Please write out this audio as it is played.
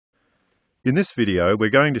In this video we're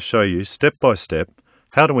going to show you step by step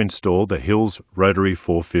how to install the Hills Rotary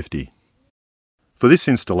 450. For this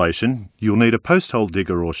installation you'll need a post hole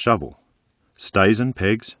digger or shovel, stays and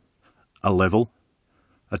pegs, a level,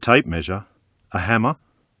 a tape measure, a hammer,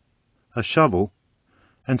 a shovel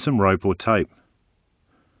and some rope or tape.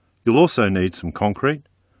 You'll also need some concrete,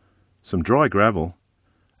 some dry gravel,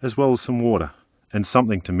 as well as some water and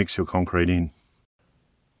something to mix your concrete in.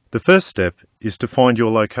 The first step is to find your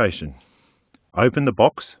location. Open the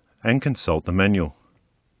box and consult the manual.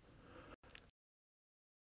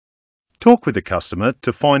 Talk with the customer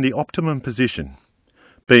to find the optimum position,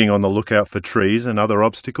 being on the lookout for trees and other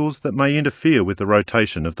obstacles that may interfere with the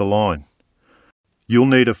rotation of the line. You'll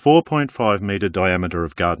need a 4.5 metre diameter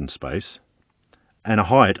of garden space and a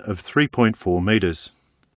height of 3.4 metres.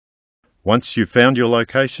 Once you've found your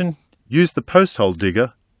location, use the post hole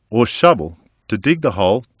digger or shovel to dig the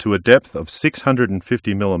hole to a depth of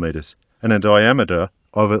 650 millimetres and a diameter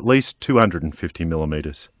of at least 250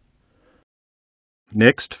 millimetres.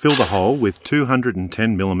 Next, fill the hole with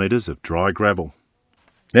 210 millimetres of dry gravel.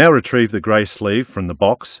 Now retrieve the grey sleeve from the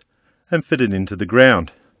box and fit it into the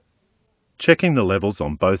ground, checking the levels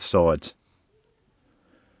on both sides.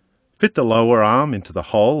 Fit the lower arm into the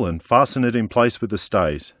hole and fasten it in place with the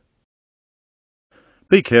stays.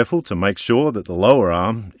 Be careful to make sure that the lower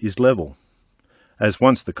arm is level, as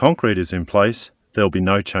once the concrete is in place, there will be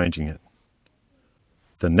no changing it.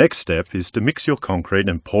 The next step is to mix your concrete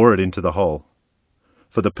and pour it into the hole.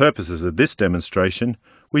 For the purposes of this demonstration,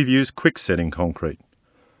 we've used quick setting concrete.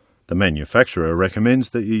 The manufacturer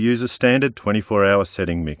recommends that you use a standard 24-hour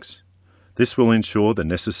setting mix. This will ensure the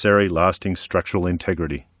necessary lasting structural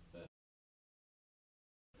integrity.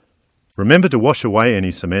 Remember to wash away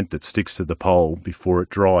any cement that sticks to the pole before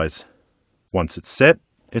it dries. Once it's set,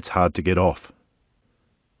 it's hard to get off.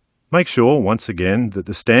 Make sure once again that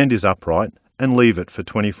the stand is upright and leave it for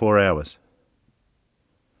 24 hours.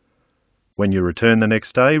 When you return the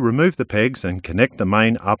next day, remove the pegs and connect the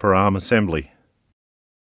main upper arm assembly.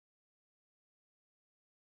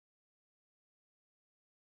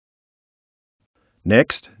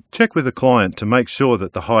 Next, check with the client to make sure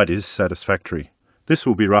that the height is satisfactory. This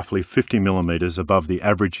will be roughly 50 millimetres above the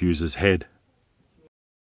average user's head.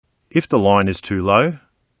 If the line is too low,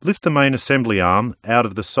 lift the main assembly arm out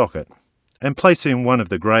of the socket and place in one of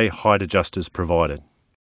the grey height adjusters provided.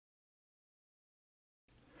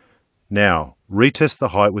 Now, retest the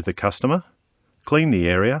height with the customer, clean the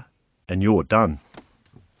area, and you're done.